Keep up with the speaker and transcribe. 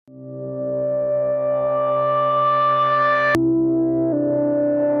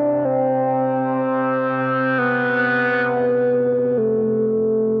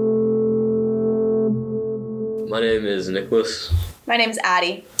My name is Nicholas. My name's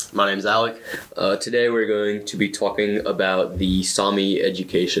Addie. My name's Alec. Today we're going to be talking about the Sami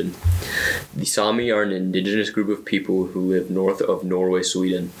Education. The Sami are an indigenous group of people who live north of Norway,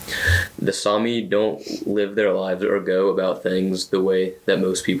 Sweden. The Sami don't live their lives or go about things the way that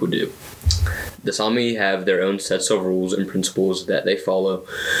most people do. The Sami have their own sets of rules and principles that they follow,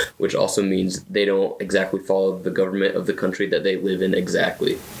 which also means they don't exactly follow the government of the country that they live in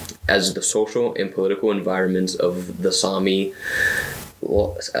exactly. As the social and political environments of the Sami's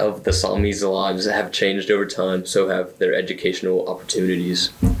lives have changed over time, so have their educational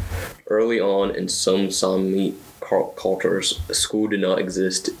opportunities. Early on in some Sami cultures, school did not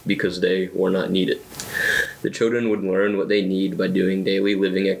exist because they were not needed. The children would learn what they need by doing daily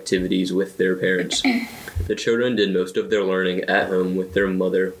living activities with their parents. The children did most of their learning at home with their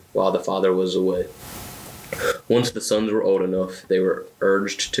mother while the father was away. Once the sons were old enough, they were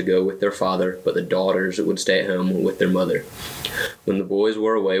urged to go with their father, but the daughters would stay at home with their mother. When the boys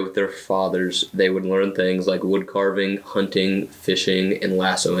were away with their fathers, they would learn things like wood carving, hunting, fishing, and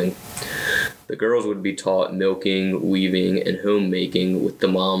lassoing. The girls would be taught milking, weaving, and homemaking with the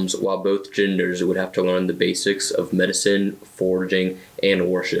moms, while both genders would have to learn the basics of medicine, foraging, and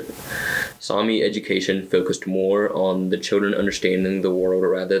worship. Sami education focused more on the children understanding the world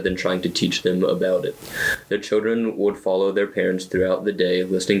rather than trying to teach them about it. The children would follow their parents throughout the day,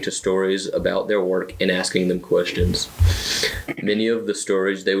 listening to stories about their work and asking them questions. Many of the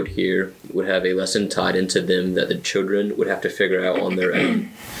stories they would hear would have a lesson tied into them that the children would have to figure out on their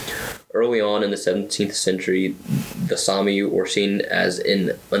own. Early on in the 17th century, the Sami were seen as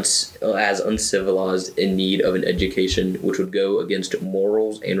uncivilized, in need of an education which would go against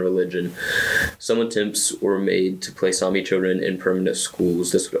morals and religion. Some attempts were made to place Sami children in permanent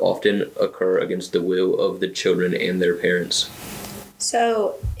schools. This would often occur against the will of the children and their parents.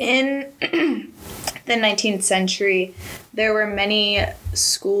 So in the 19th century, there were many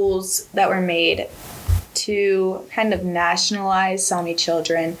schools that were made to kind of nationalize Sami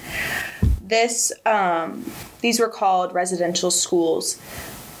children. These were called residential schools.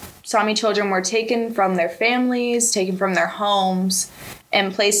 Sami children were taken from their families, taken from their homes,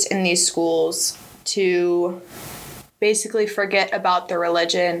 and placed in these schools to basically forget about their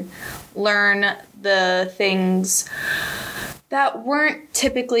religion, learn the things that weren't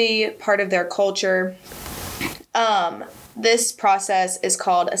typically part of their culture. This process is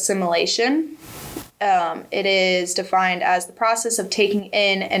called assimilation. It is defined as the process of taking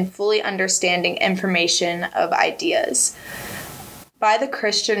in and fully understanding information of ideas. By the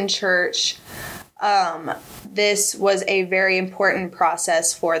Christian church, this was a very important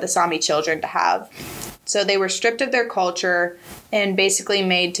process for the Sami children to have. So they were stripped of their culture and basically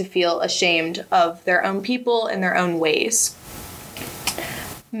made to feel ashamed of their own people and their own ways.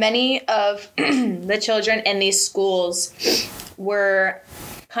 Many of the children in these schools were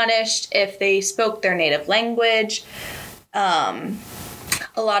punished if they spoke their native language. A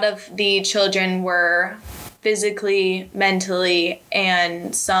lot of the children were physically, mentally,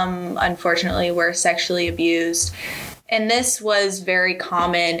 and some, unfortunately, were sexually abused. And this was very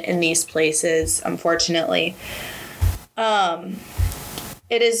common in these places, unfortunately.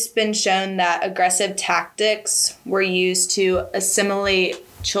 It has been shown that aggressive tactics were used to assimilate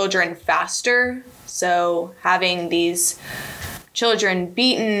children faster. So having these children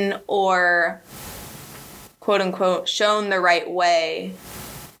beaten or, quote unquote, shown the right way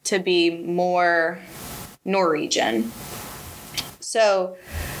to be more Norwegian. So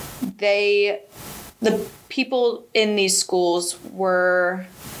the people in these schools were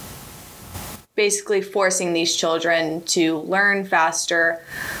basically forcing these children to learn faster,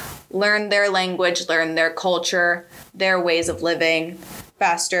 learn their language, learn their culture, their ways of living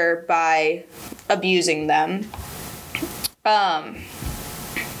faster by abusing them.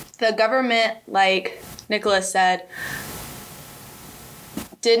 The government, like Nicholas said,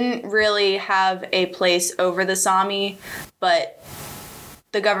 didn't really have a place over the Sami, but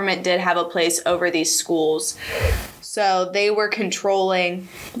the government did have a place over these schools. So they were controlling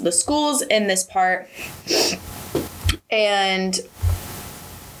the schools in this part. And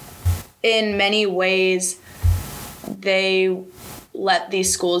in many ways, they let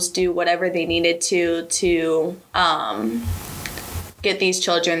these schools do whatever they needed to get these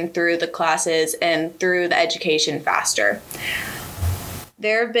children through the classes and through the education faster.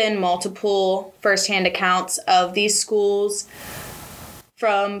 There have been multiple firsthand accounts of these schools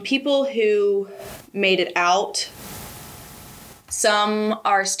from people who made it out. Some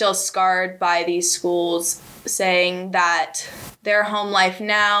are still scarred by these schools, saying that their home life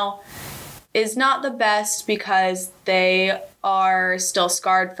now is not the best because they are still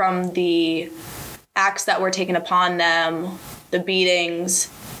scarred from the acts that were taken upon them, the beatings,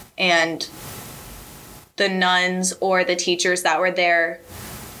 and the nuns or the teachers that were there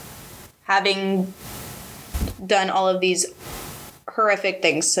having done all of these horrific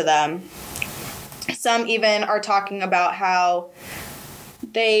things to them. Some even are talking about how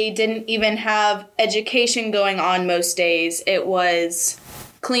they didn't even have education going on most days. It was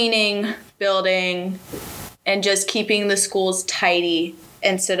cleaning, building, and just keeping the schools tidy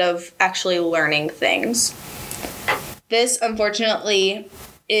instead of actually learning things. This, unfortunately,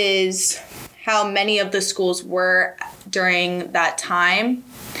 is how many of the schools were during that time.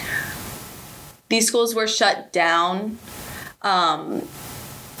 These schools were shut down.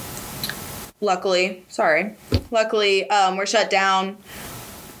 Luckily, were shut down.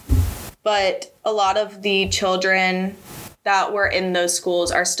 But a lot of the children that were in those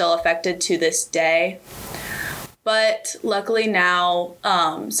schools are still affected to this day. But luckily now,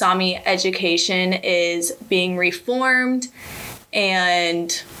 Sami education is being reformed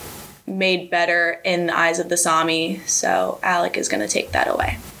and made better in the eyes of the Sami. So Alec is going to take that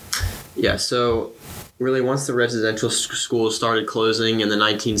away. Yeah, so really once the residential schools started closing in the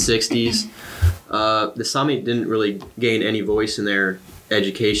 1960s, the Sami didn't really gain any voice in their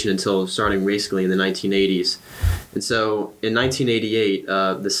education until starting basically in the 1980s. And so in 1988,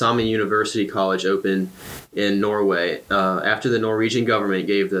 the Sami University College opened in Norway after the Norwegian government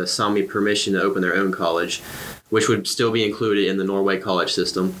gave the Sami permission to open their own college, which would still be included in the Norway college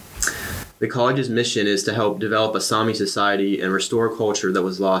system. The college's mission is to help develop a Sami society and restore culture that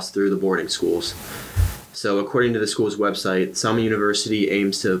was lost through the boarding schools. So according to the school's website, Sami University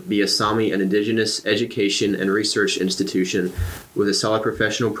aims to be a Sami and indigenous education and research institution with a solid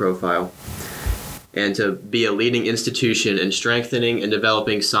professional profile, and to be a leading institution in strengthening and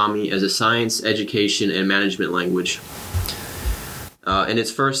developing Sami as a science, education, and management language. In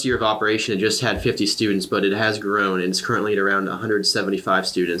its first year of operation, it just had 50 students, but it has grown and it's currently at around 175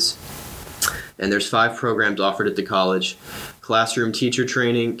 students. And there's 5 programs offered at the college: classroom teacher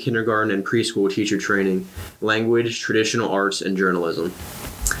training, kindergarten and preschool teacher training, language, traditional arts, and journalism.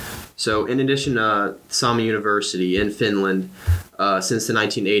 So in addition to Sami University in Finland, since the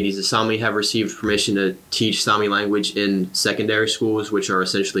 1980s, the Sami have received permission to teach Sami language in secondary schools, which are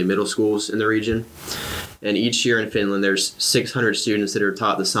essentially middle schools in the region. And each year in Finland, there's 600 students that are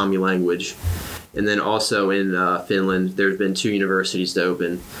taught the Sami language. And then also in Finland, there's been 2 universities to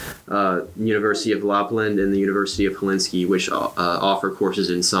open, University of Lapland and the University of Helsinki, which offer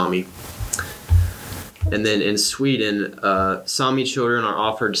courses in Sami. And then in Sweden, Sami children are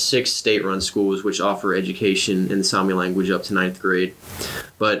offered 6 state-run schools which offer education in the Sami language up to 9th grade.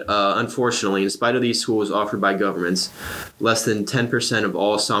 But unfortunately, in spite of these schools offered by governments, less than 10% of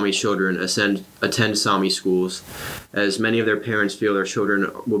all Sami children attend Sami schools, as many of their parents feel their children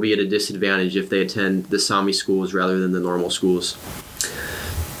will be at a disadvantage if they attend the Sami schools rather than the normal schools.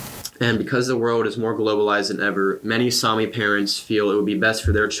 And because the world is more globalized than ever, many Sami parents feel it would be best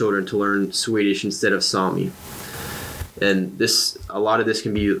for their children to learn Swedish instead of Sami. And a lot of this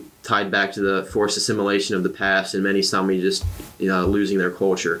can be tied back to the forced assimilation of the past and many Sami just losing their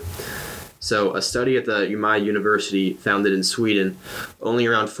culture. So a study at the Umeå University found that in Sweden, only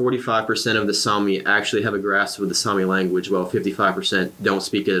around 45% of the Sami actually have a grasp of the Sami language, while 55% don't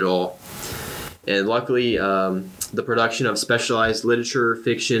speak it at all. And luckily, the production of specialized literature,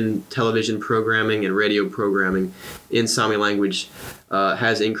 fiction, television programming, and radio programming in Sami language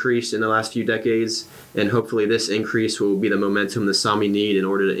has increased in the last few decades, and hopefully this increase will be the momentum the Sami need in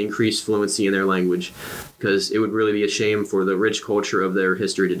order to increase fluency in their language, because it would really be a shame for the rich culture of their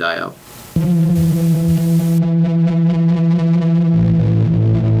history to die out.